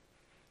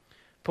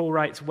 Paul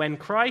writes, when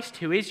Christ,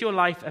 who is your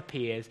life,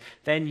 appears,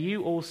 then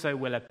you also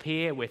will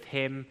appear with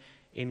him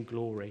in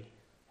glory.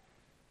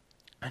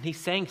 And he's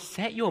saying,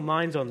 set your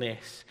minds on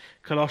this,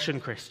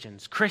 Colossian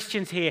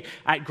Christians here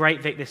at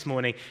Great Vic this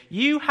morning.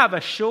 You have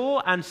a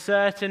sure and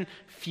certain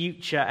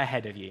future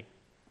ahead of you.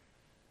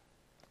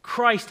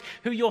 Christ,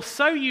 who you're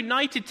so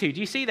united to. Do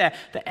you see there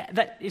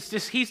that it's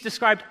just, he's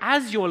described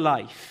as your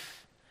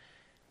life?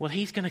 Well,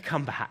 he's going to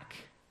come back.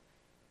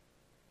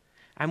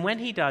 And when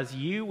he does,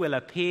 you will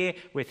appear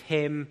with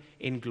him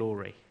in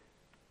glory.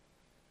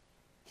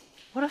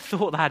 What a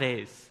thought that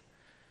is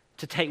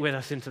to take with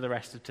us into the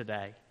rest of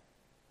today.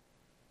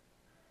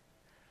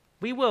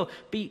 We will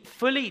be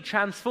fully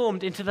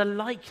transformed into the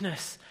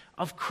likeness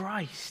of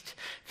Christ.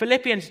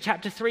 Philippians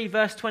chapter 3,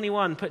 verse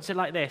 21 puts it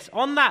like this.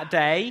 On that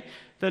day,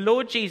 the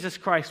Lord Jesus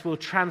Christ will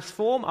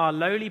transform our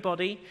lowly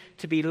body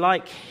to be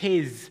like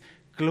his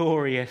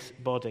glorious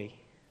body.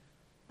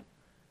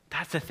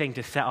 That's a thing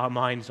to set our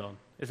minds on,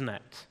 isn't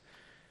it?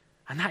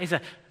 And that is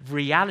a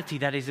reality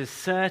that is as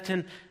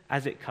certain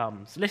as it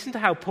comes. Listen to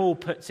how Paul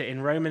puts it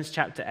in Romans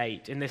chapter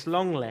 8, in this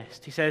long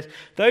list. He says,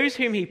 those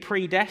whom he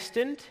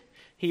predestined,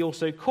 he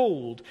also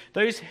called.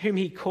 Those whom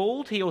he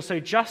called, he also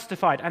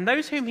justified. And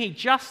those whom he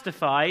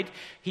justified,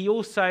 he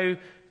also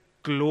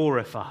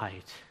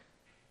glorified.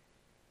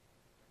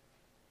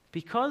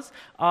 Because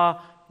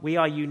we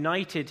are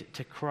united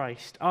to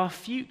Christ, our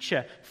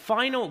future,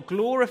 final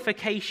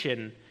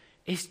glorification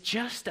is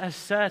just as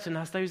certain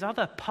as those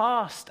other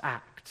past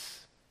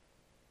acts.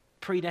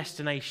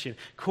 Predestination,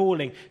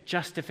 calling,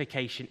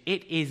 justification.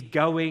 It is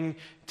going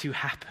to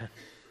happen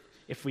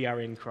if we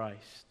are in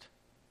Christ.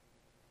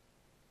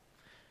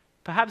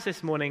 Perhaps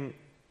this morning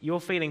you're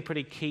feeling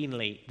pretty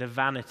keenly the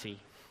vanity,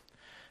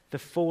 the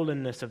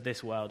fallenness of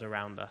this world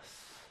around us.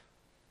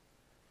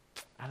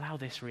 Allow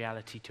this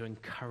reality to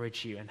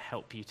encourage you and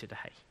help you today.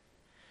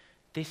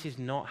 This is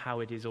not how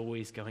it is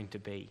always going to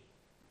be.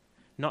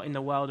 Not in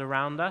the world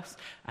around us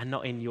and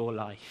not in your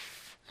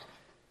life.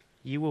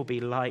 You will be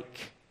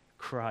like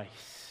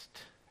Christ.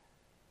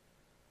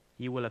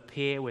 You will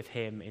appear with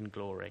him in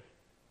glory.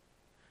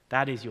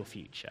 That is your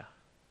future.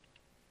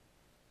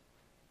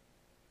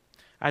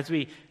 As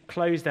we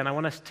close then, I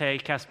want to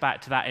take us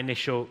back to that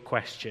initial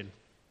question.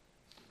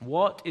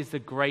 What is the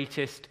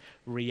greatest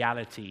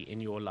reality in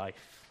your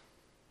life?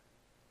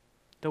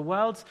 The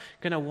world's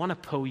going to want to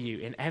pull you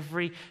in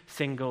every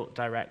single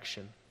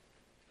direction.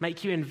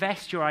 Make you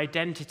invest your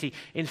identity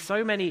in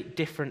so many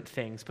different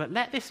things. But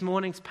let this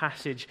morning's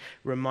passage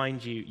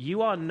remind you,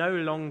 you are no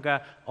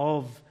longer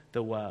of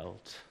the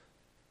world.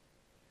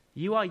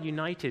 You are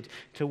united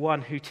to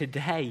one who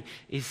today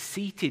is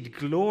seated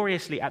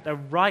gloriously at the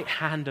right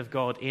hand of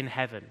God in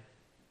heaven.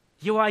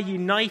 You are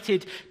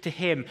united to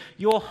him.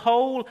 Your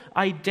whole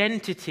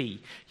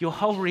identity, your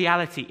whole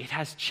reality, it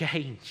has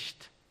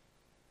changed.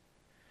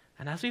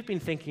 And as we've been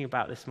thinking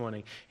about this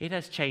morning, it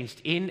has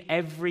changed in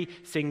every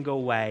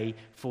single way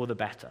for the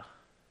better.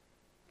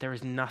 There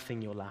is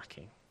nothing you're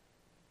lacking.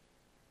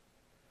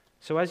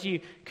 So as you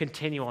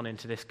continue on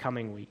into this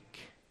coming week,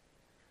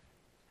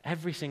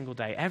 every single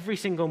day, every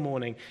single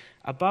morning,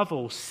 above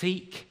all,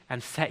 seek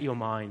and set your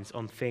minds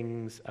on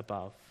things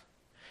above.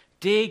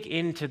 Dig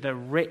into the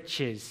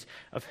riches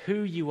of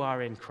who you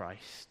are in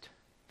Christ.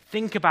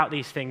 Think about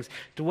these things,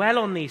 dwell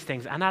on these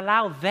things, and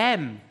allow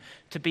them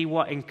to be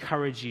what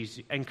encourages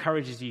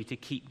you to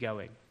keep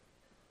going.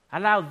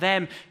 Allow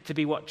them to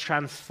be what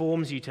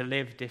transforms you to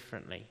live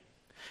differently.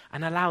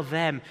 And allow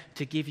them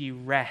to give you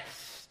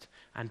rest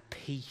and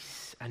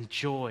peace and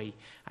joy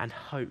and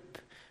hope,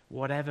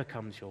 whatever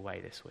comes your way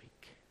this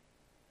week.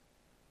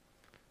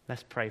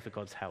 Let's pray for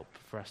God's help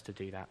for us to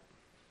do that.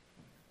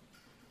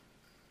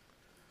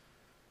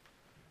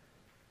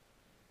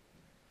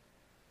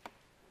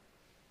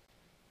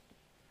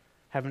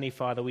 Heavenly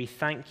Father, we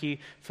thank you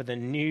for the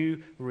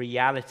new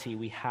reality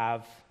we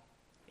have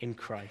in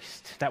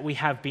Christ, that we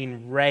have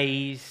been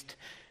raised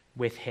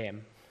with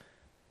him.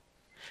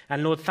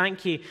 And Lord,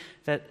 thank you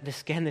that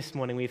this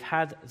morning we've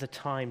had the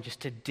time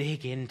just to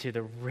dig into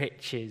the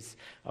riches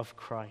of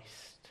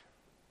Christ,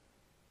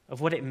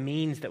 of what it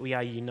means that we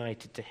are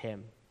united to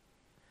him,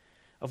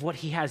 of what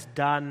he has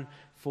done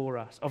for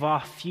us, of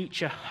our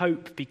future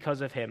hope because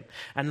of him.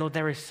 And Lord,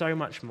 there is so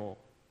much more.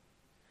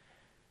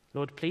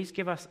 Lord, please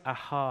give us a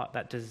heart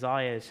that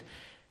desires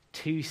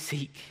to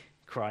seek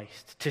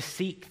Christ, to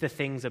seek the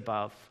things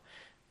above,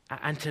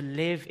 and to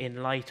live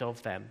in light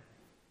of them.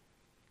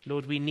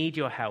 Lord, we need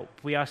your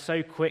help. We are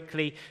so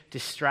quickly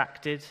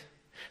distracted.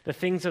 The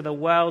things of the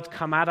world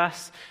come at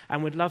us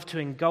and would love to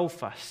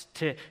engulf us,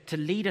 to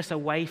lead us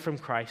away from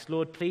Christ.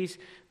 Lord, please,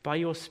 by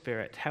your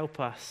Spirit, help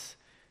us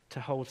to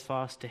hold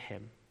fast to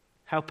him.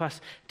 Help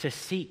us to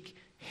seek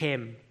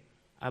him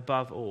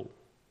above all.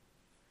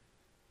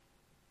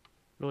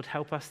 Lord,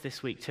 help us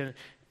this week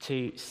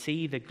to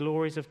see the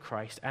glories of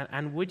Christ.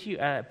 And would you,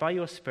 by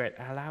your Spirit,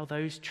 allow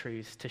those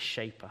truths to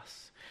shape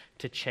us,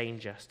 to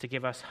change us, to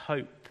give us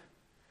hope,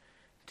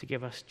 to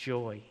give us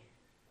joy,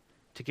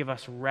 to give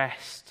us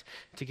rest,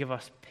 to give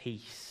us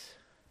peace.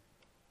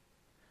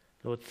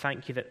 Lord,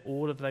 thank you that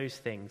all of those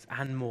things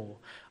and more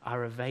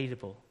are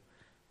available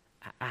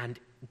and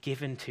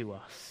given to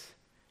us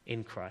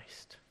in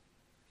Christ.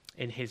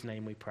 In his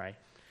name we pray.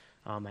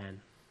 Amen.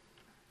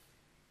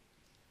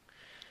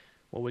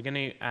 Well, we're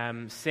going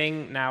to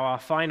sing now our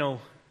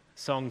final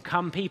song,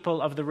 Come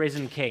People of the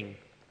Risen King.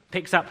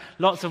 Picks up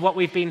lots of what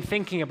we've been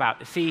thinking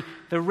about. See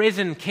the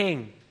risen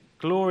King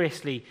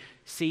gloriously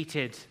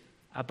seated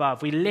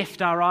above. We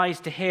lift our eyes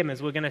to him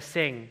as we're going to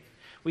sing.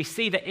 We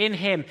see that in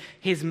him,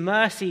 his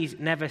mercies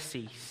never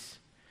cease.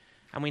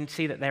 And we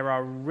see that there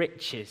are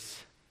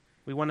riches.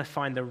 We want to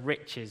find the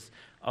riches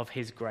of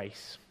his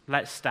grace.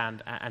 Let's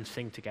stand and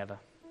sing together.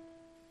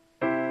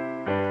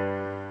 Morning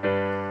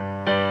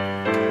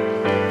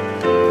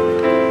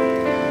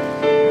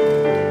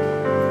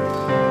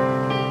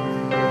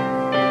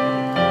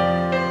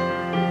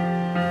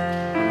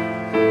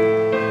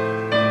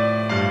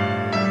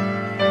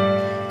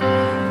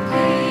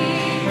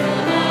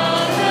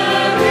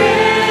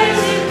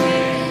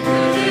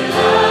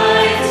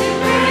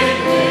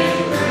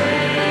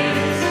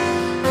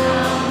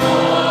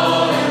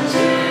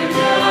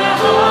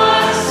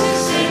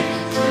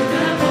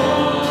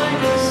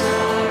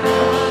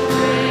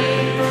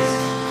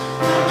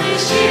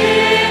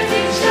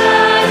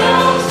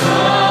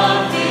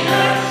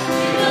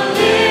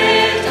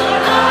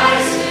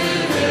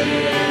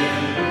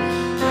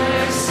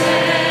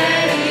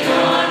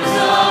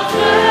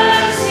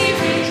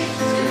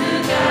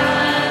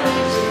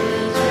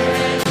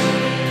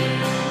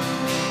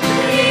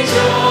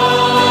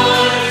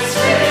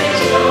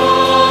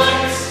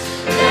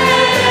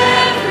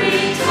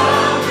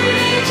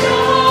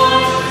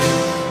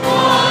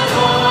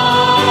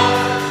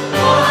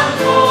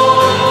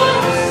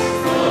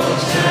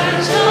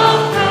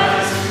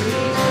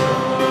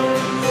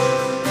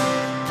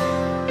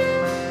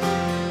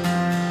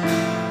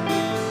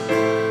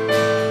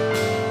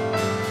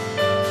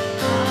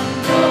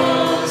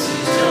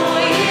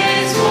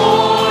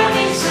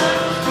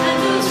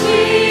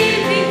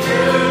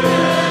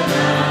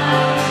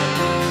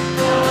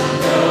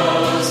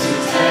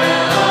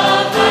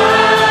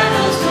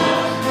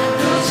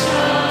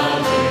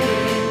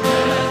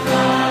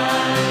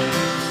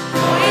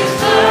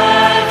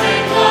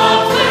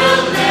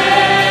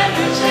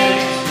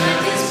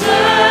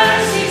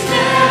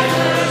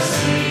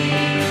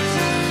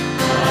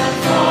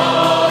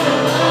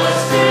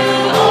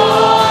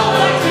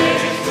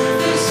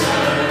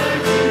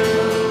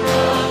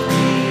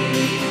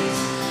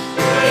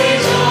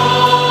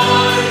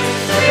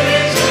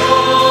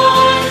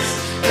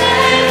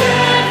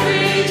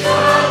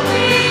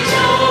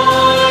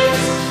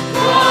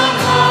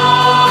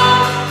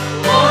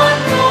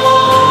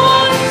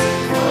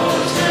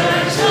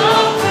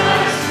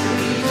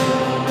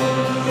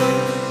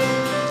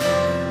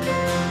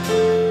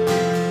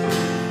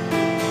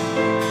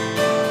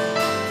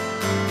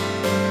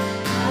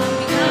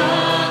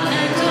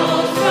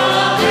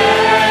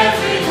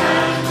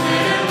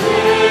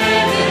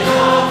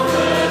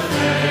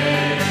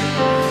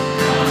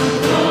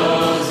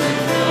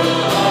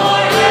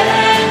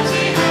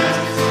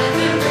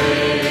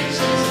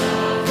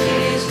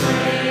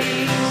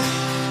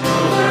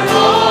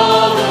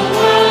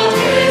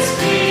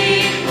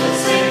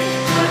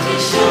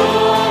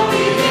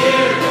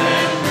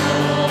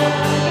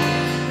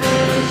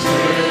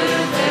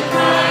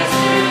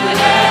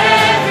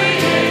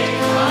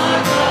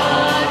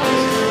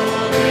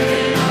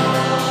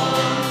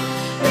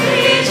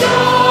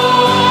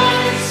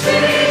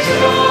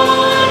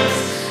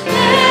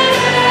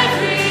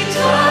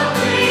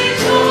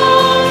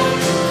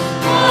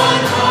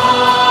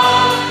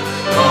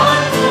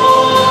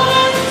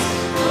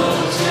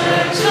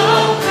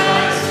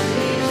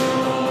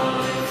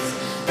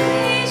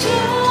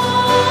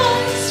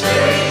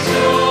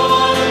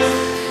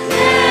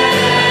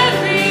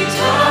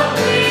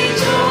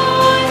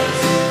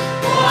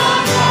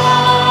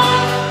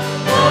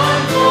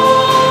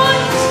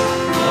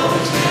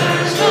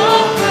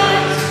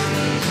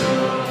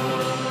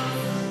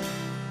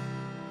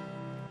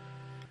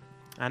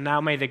And now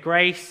may the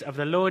grace of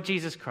the Lord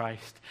Jesus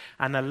Christ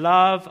and the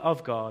love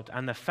of God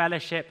and the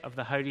fellowship of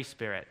the Holy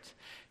Spirit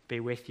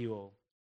be with you all.